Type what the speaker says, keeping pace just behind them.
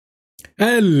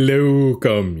Hello,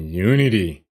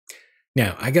 community.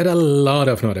 Now, I got a lot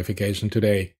of notification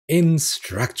today.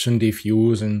 Instruction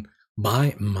Diffusion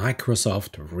by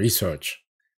Microsoft Research.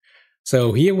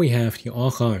 So here we have the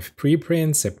archive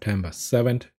preprint, September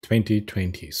 7th,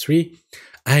 2023.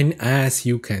 And as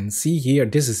you can see here,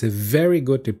 this is a very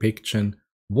good depiction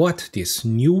what this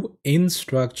new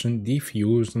Instruction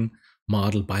Diffusion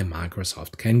model by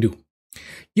Microsoft can do.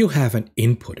 You have an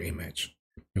input image.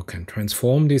 You can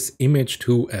transform this image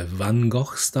to a Van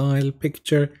Gogh style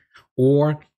picture,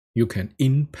 or you can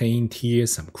in-paint here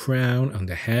some crown on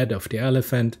the head of the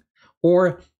elephant,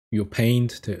 or you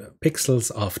paint the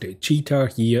pixels of the cheetah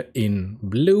here in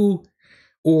blue,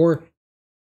 or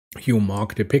you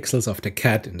mark the pixels of the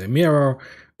cat in the mirror,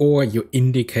 or you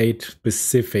indicate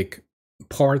specific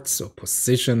parts or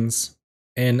positions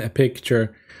in a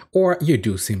picture, or you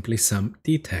do simply some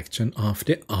detection of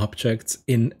the objects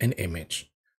in an image.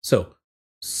 So,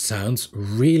 sounds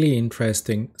really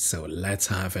interesting, so let's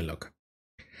have a look.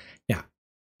 Yeah,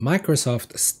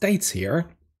 Microsoft states here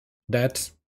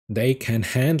that they can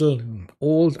handle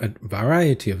all a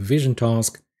variety of vision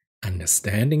tasks,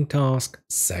 understanding task,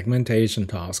 segmentation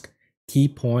task, key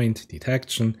point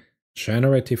detection,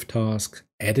 generative tasks,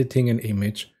 editing an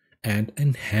image, and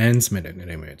enhancement in an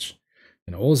image.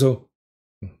 And also,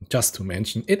 just to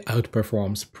mention, it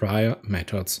outperforms prior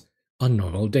methods on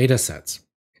novel datasets.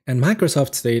 And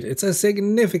Microsoft states it's a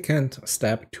significant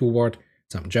step toward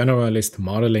some generalist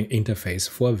modeling interface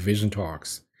for vision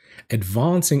tasks,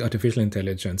 advancing artificial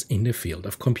intelligence in the field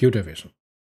of computer vision.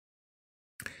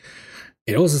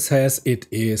 It also says it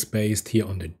is based here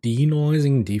on the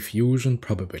denoising diffusion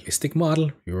probabilistic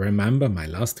model. You remember my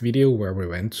last video where we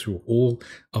went through all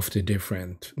of the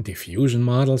different diffusion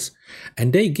models,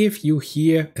 and they give you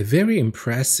here a very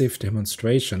impressive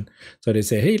demonstration. So they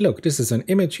say, hey, look, this is an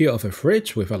image here of a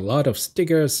fridge with a lot of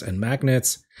stickers and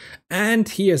magnets, and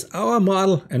here's our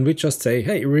model, and we just say,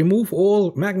 hey, remove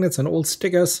all magnets and all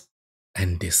stickers,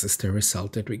 and this is the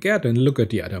result that we get, and look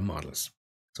at the other models.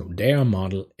 So their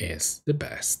model is the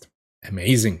best.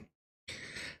 Amazing.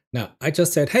 Now, I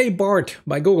just said, hey Bart,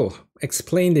 by Google,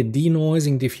 explain the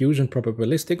denoising diffusion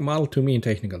probabilistic model to me in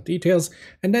technical details,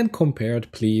 and then compare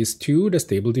it, please, to the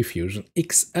Stable Diffusion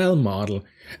XL model.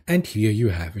 And here you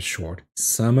have a short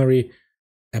summary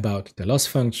about the loss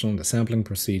function, the sampling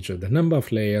procedure, the number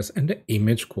of layers, and the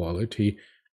image quality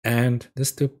and the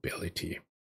stability.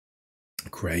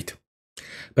 Great.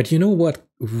 But you know what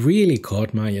really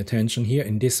caught my attention here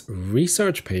in this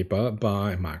research paper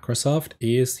by Microsoft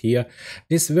is here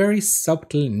this very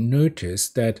subtle notice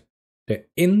that the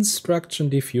instruction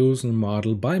diffusion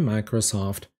model by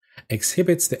Microsoft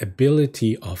exhibits the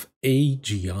ability of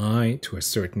AGI to a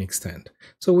certain extent.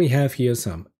 So we have here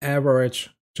some average,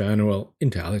 general,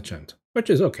 intelligent, which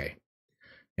is okay.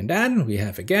 And then we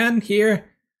have again here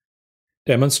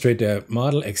demonstrate the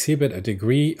model exhibit a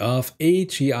degree of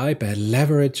AGI by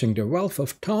leveraging the wealth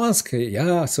of tasks.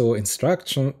 Yeah, so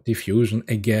instruction diffusion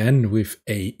again with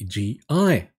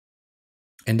AGI.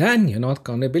 And then you're not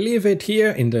gonna believe it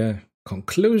here in the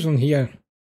conclusion here.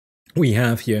 We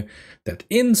have here that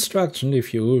instruction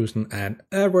diffusion and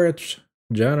average,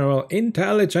 general,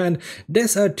 intelligent,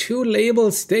 these are two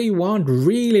labels. They want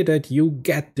really that you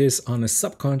get this on a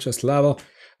subconscious level.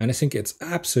 And I think it's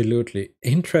absolutely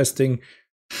interesting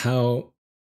how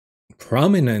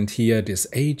prominent here this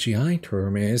AGI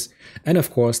term is. And of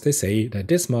course, they say that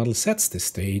this model sets the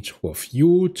stage for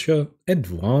future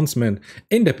advancement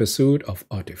in the pursuit of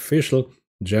artificial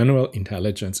general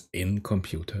intelligence in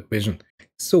computer vision.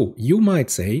 So you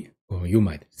might say, or you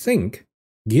might think,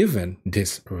 given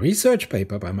this research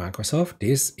paper by Microsoft,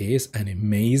 this is an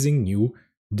amazing new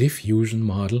diffusion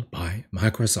model by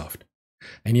Microsoft.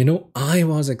 And you know, I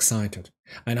was excited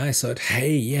and I thought,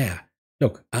 hey, yeah,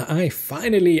 look, I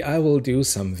will do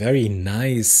some very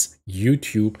nice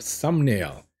YouTube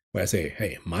thumbnail where I say,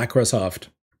 hey, Microsoft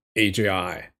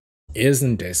AGI,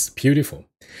 isn't this beautiful?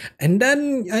 And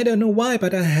then, I don't know why,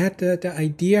 but I had the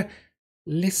idea,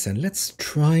 listen, let's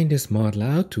try this model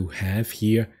out to have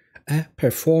here a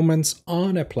performance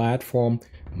on a platform.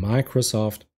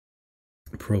 Microsoft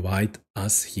provide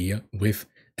us here with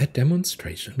a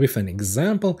demonstration, with an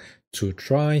example to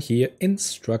try here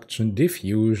instruction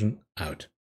diffusion out.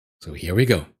 So here we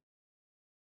go.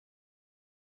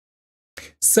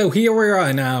 So here we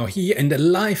are now, here in the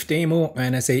live demo,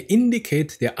 and I say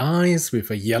indicate the eyes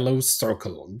with a yellow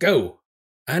circle. Go!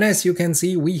 And as you can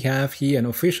see, we have here an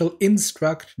official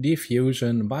instruct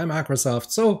diffusion by Microsoft.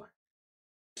 So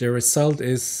the result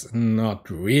is not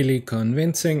really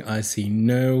convincing. I see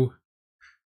no.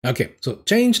 Okay, so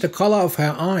change the color of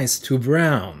her eyes to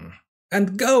brown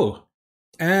and go.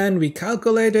 and we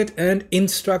calculate it, and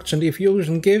instruction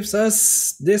diffusion gives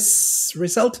us this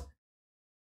result.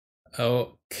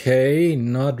 Okay,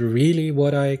 not really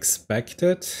what I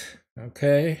expected.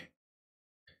 Okay.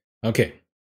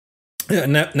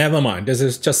 Never mind, this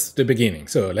is just the beginning.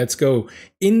 So let's go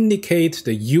indicate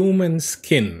the human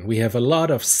skin. We have a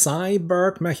lot of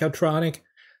cyborg mechatronic.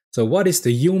 So what is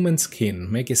the human skin?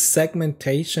 Make a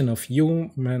segmentation of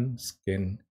human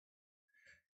skin.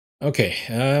 Okay,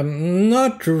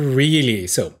 not really.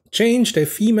 So change the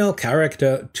female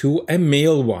character to a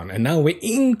male one. And now we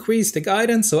increase the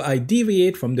guidance. So I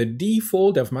deviate from the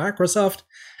default of Microsoft.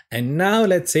 And now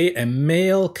let's say a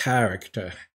male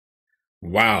character.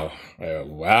 Wow,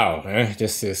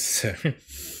 this is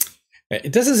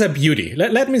this is a beauty.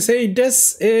 Let me say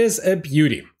this is a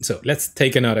beauty. So let's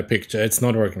take another picture. It's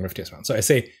not working with this one. So I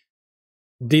say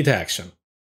detection.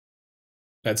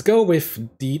 Let's go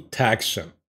with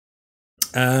detection.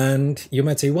 And you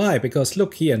might say why? Because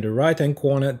look here in the right hand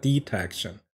corner,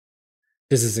 detection.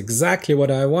 This is exactly what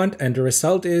I want, and the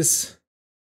result is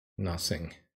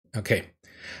nothing. Okay.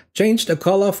 Change the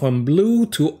color from blue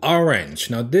to orange.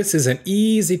 Now this is an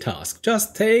easy task.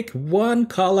 Just take one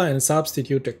color and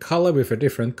substitute the color with a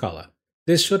different color.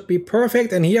 This should be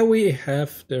perfect, and here we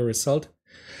have the result.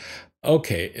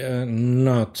 Okay,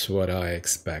 not what I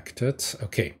expected.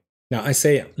 Okay, now I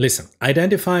say, listen,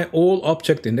 identify all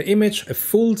objects in the image, a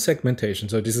full segmentation.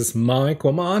 So this is my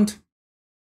command.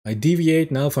 I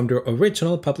deviate now from the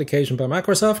original publication by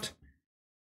Microsoft.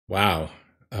 Wow.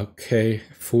 Okay,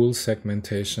 full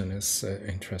segmentation is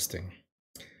interesting.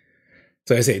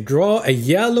 So I say, draw a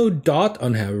yellow dot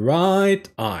on her right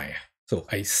eye. So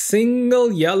a single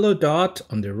yellow dot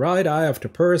on the right eye of the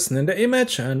person in the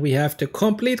image, and we have the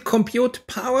complete compute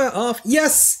power of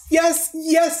yes,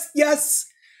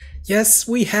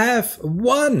 we have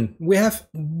one. We have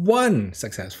one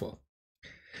successful.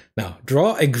 Now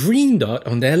draw a green dot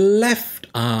on the left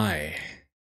eye.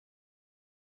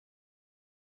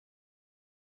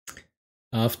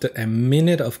 After a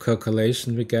minute of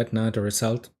calculation, we get now the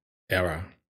result. Error.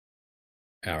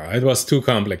 It was too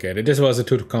complicated. This was a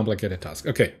too complicated task.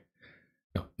 Okay.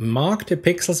 Now, mark the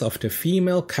pixels of the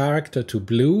female character to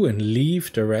blue and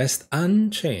leave the rest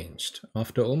unchanged.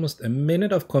 After almost a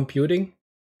minute of computing.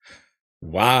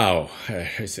 Wow.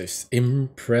 This is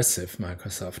impressive,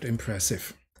 Microsoft.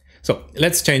 Impressive. So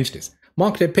let's change this.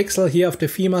 Mark the pixel here of the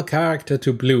female character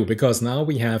to blue, because now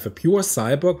we have a pure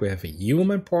cyborg, we have a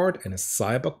human part and a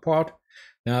cyborg part.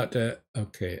 Now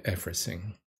okay,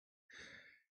 everything.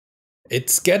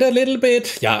 It's get a little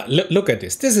bit, yeah, look at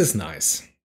this. This is nice.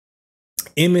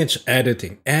 Image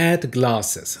editing, add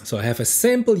glasses. So I have a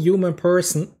simple human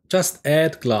person, just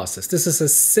add glasses. This is a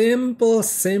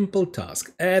simple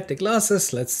task. Add the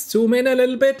glasses. Let's zoom in a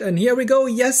little bit, and here we go.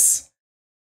 Yes.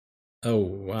 Oh,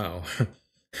 wow.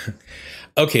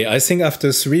 Okay, I think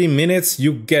after 3 minutes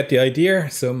you get the idea.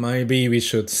 So maybe we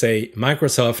should say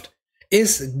Microsoft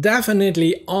is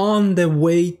definitely on the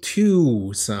way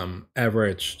to some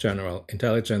average general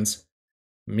intelligence.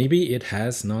 Maybe it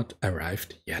has not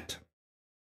arrived yet.